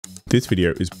This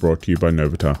video is brought to you by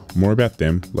Novita. More about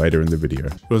them later in the video.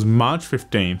 It was March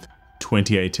 15th,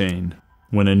 2018,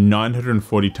 when a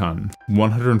 940-ton,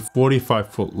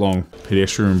 145-foot long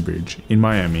pedestrian bridge in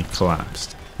Miami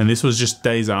collapsed. And this was just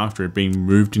days after it being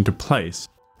moved into place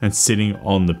and sitting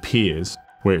on the piers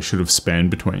where it should have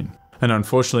spanned between. And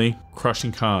unfortunately,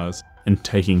 crushing cars and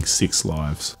taking 6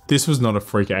 lives. This was not a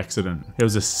freak accident. It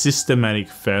was a systematic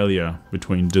failure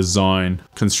between design,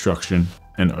 construction,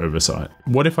 and oversight.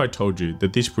 What if I told you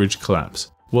that this bridge collapse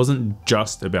wasn't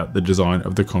just about the design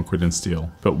of the concrete and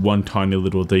steel, but one tiny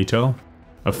little detail?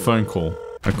 A phone call,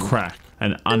 a crack,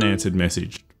 an unanswered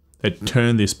message that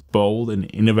turned this bold and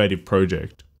innovative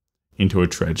project into a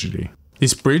tragedy.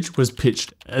 This bridge was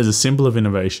pitched as a symbol of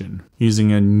innovation,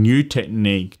 using a new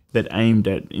technique that aimed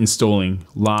at installing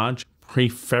large,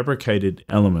 prefabricated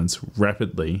elements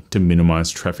rapidly to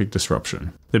minimize traffic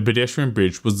disruption. The pedestrian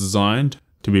bridge was designed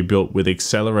to be built with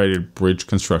accelerated bridge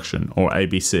construction, or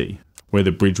ABC, where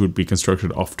the bridge would be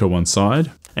constructed off to one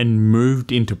side and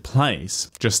moved into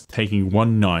place, just taking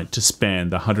one night to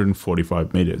span the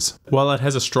 145 meters. While it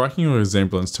has a striking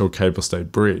resemblance to a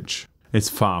cable-stayed bridge, it's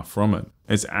far from it.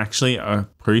 It's actually a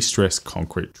pre-stressed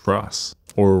concrete truss,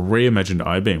 or a reimagined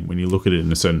I-beam when you look at it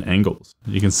in certain angles.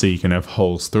 You can see you can have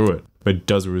holes through it, but it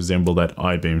does resemble that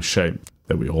I-beam shape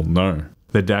that we all know.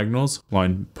 The diagonals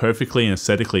line perfectly and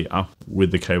aesthetically up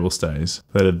with the cable stays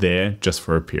that are there just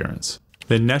for appearance.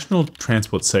 The National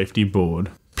Transport Safety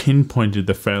Board pinpointed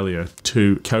the failure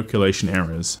to calculation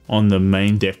errors on the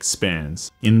main deck spans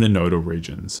in the nodal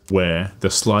regions, where the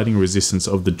sliding resistance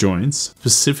of the joints,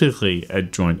 specifically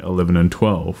at joint 11 and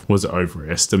 12, was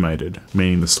overestimated,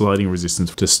 meaning the sliding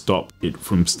resistance to stop it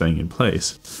from staying in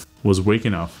place was weak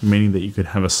enough, meaning that you could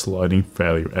have a sliding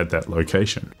failure at that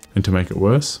location. And to make it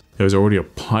worse, there was already a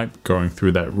pipe going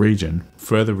through that region,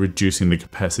 further reducing the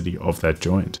capacity of that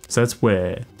joint. So that's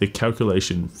where the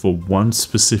calculation for one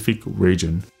specific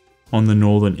region on the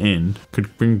northern end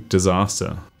could bring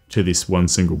disaster to this one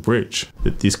single bridge.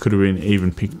 That this could have been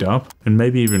even picked up and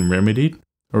maybe even remedied,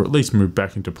 or at least moved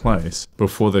back into place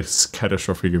before the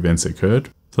catastrophic events occurred.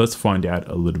 So let's find out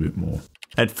a little bit more.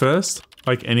 At first,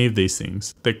 like any of these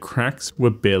things, the cracks were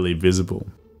barely visible.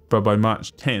 But by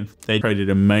March 10th, they created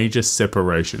a major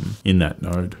separation in that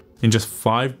node. In just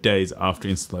 5 days after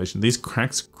installation, these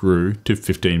cracks grew to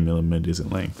 15 millimeters in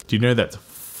length. Do you know that's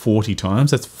 40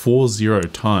 times? That's 40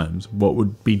 times what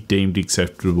would be deemed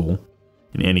acceptable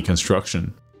in any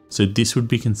construction. So this would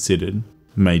be considered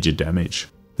major damage.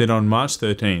 Then on March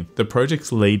 13th, the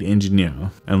project's lead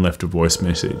engineer and left a voice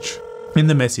message. In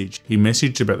the message, he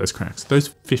messaged about those cracks, those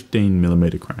 15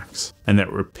 millimeter cracks, and that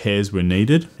repairs were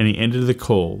needed, and he ended the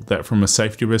call that from a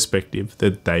safety perspective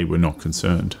that they were not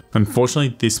concerned.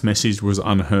 Unfortunately, this message was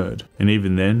unheard, and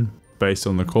even then, based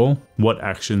on the call, what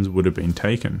actions would have been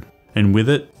taken? And with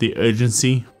it, the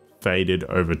urgency faded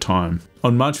over time.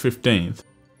 On March 15th,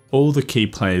 all the key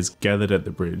players gathered at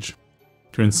the bridge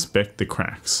to inspect the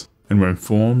cracks, and were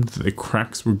informed that the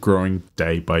cracks were growing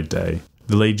day by day.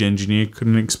 The lead engineer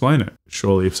couldn't explain it.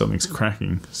 Surely if something's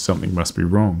cracking, something must be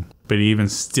wrong. But he even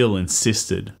still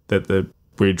insisted that the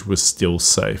bridge was still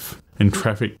safe, and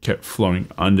traffic kept flowing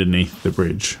underneath the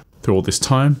bridge through all this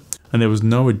time, and there was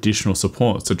no additional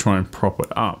supports to try and prop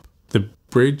it up. The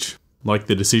bridge, like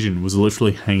the decision, was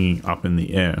literally hanging up in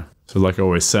the air. So like I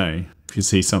always say, if you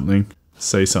see something,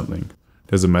 say something.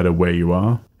 Doesn't matter where you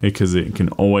are, because it can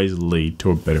always lead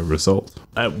to a better result.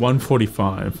 At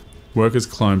 1:45, workers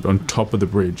climbed on top of the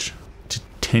bridge to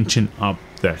tension up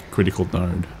that critical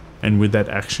node. And with that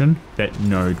action, that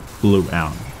node blew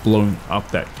out, blowing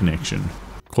up that connection,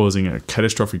 causing a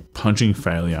catastrophic punching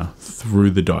failure through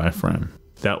the diaphragm.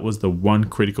 That was the one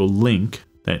critical link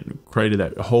that created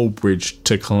that whole bridge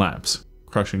to collapse,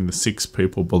 crushing the 6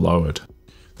 people below it.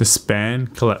 The span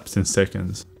collapsed in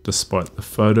seconds, despite the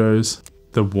photos,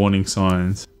 the warning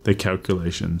signs, the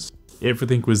calculations.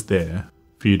 Everything was there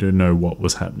for you to know what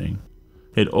was happening.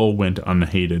 It all went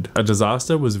unheeded. A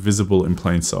disaster was visible in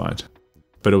plain sight,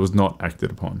 but it was not acted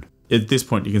upon. At this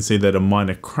point, you can see that a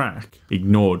minor crack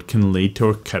ignored can lead to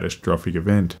a catastrophic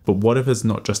event. But what if it's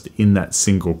not just in that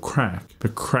single crack,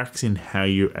 but cracks in how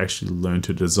you actually learn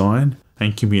to design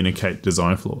and communicate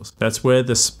design flaws? That's where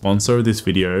the sponsor of this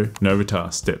video,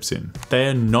 Novita, steps in. They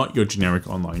are not your generic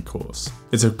online course.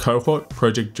 It's a cohort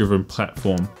project-driven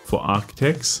platform for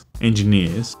architects,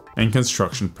 engineers, and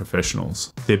construction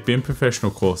professionals. Their BIM professional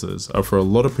courses are for a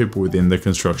lot of people within the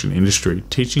construction industry,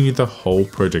 teaching you the whole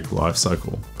project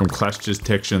lifecycle, from clash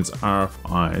detections,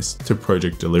 RFIs, to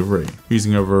project delivery,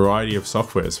 using a variety of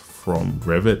softwares from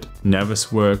Revit,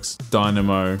 Navisworks,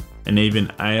 Dynamo, and even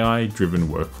AI-driven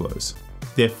workflows.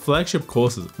 Their flagship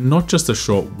courses are not just a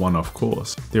short one-off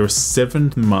course. They're a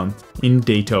 7-month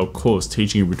in-detail course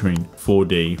teaching you between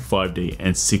 4D, 5D,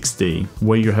 and 6D,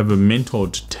 where you have a mentor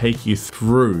to take you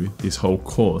through this whole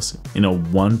course in a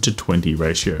 1:20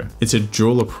 ratio. It's a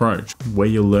dual approach where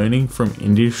you're learning from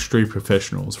industry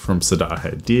professionals from Sadar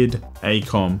Hadid,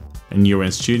 ACOM, and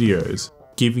UN Studios,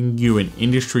 giving you an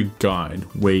industry guide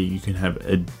where you can have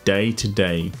a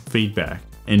day-to-day feedback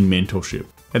and mentorship.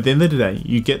 At the end of the day,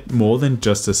 you get more than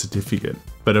just a certificate,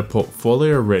 but a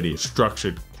portfolio-ready,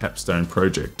 structured capstone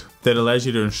project that allows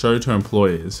you to show to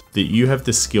employers that you have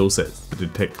the skill sets to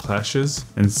detect clashes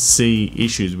and see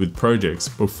issues with projects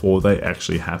before they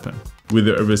actually happen. With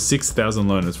over 6,000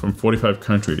 learners from 45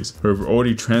 countries who have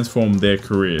already transformed their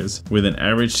careers with an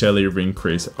average salary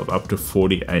increase of up to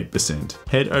 48%.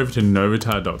 Head over to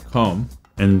novatar.com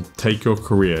and take your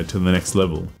career to the next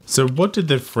level. So what did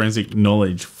the forensic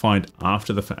knowledge find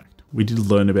after the fact? We did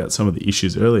learn about some of the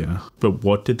issues earlier, but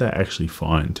what did they actually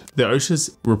find? The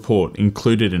OSHA's report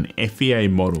included an FEA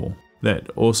model that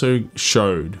also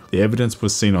showed the evidence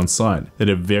was seen on site that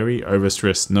a very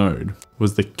overstressed node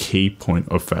was the key point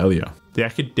of failure. The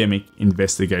academic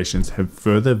investigations have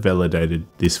further validated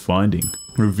this finding,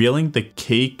 revealing the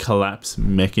key collapse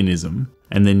mechanism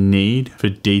and the need for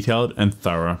detailed and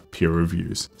thorough peer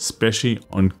reviews, especially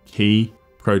on key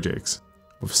projects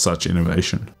of such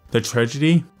innovation. The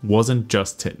tragedy wasn't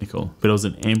just technical, but it was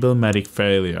an emblematic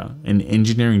failure in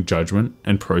engineering judgment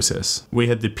and process. We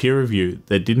had the peer review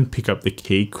that didn't pick up the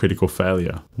key critical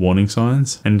failure, warning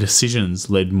signs, and decisions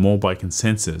led more by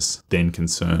consensus than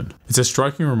concern. It's a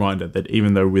striking reminder that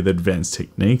even though with advanced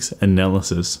techniques,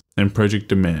 analysis, and project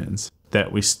demands,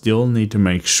 that we still need to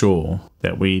make sure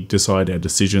that we decide our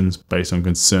decisions based on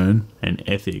concern and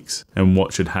ethics and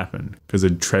what should happen, because a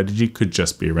tragedy could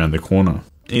just be around the corner.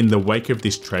 In the wake of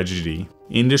this tragedy,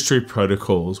 industry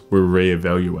protocols were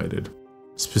re-evaluated,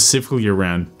 specifically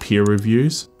around peer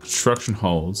reviews, construction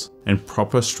holds, and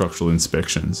proper structural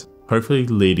inspections, hopefully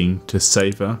leading to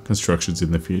safer constructions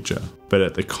in the future, but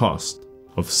at the cost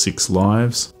of 6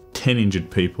 lives, 10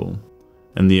 injured people,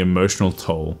 and the emotional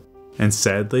toll. And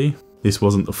sadly, this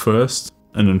wasn't the first,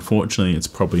 and unfortunately it's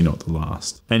probably not the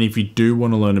last. And if you do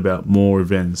want to learn about more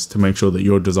events to make sure that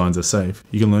your designs are safe,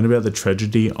 you can learn about the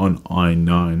tragedy on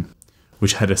I-9,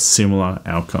 which had a similar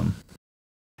outcome.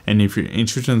 And if you're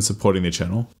interested in supporting the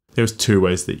channel, there's 2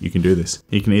 ways that you can do this.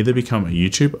 You can either become a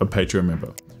YouTube or Patreon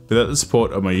member. Without the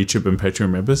support of my YouTube and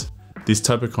Patreon members, this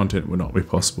type of content would not be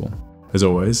possible. As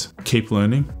always, keep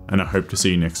learning, and I hope to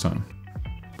see you next time.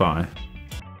 Bye.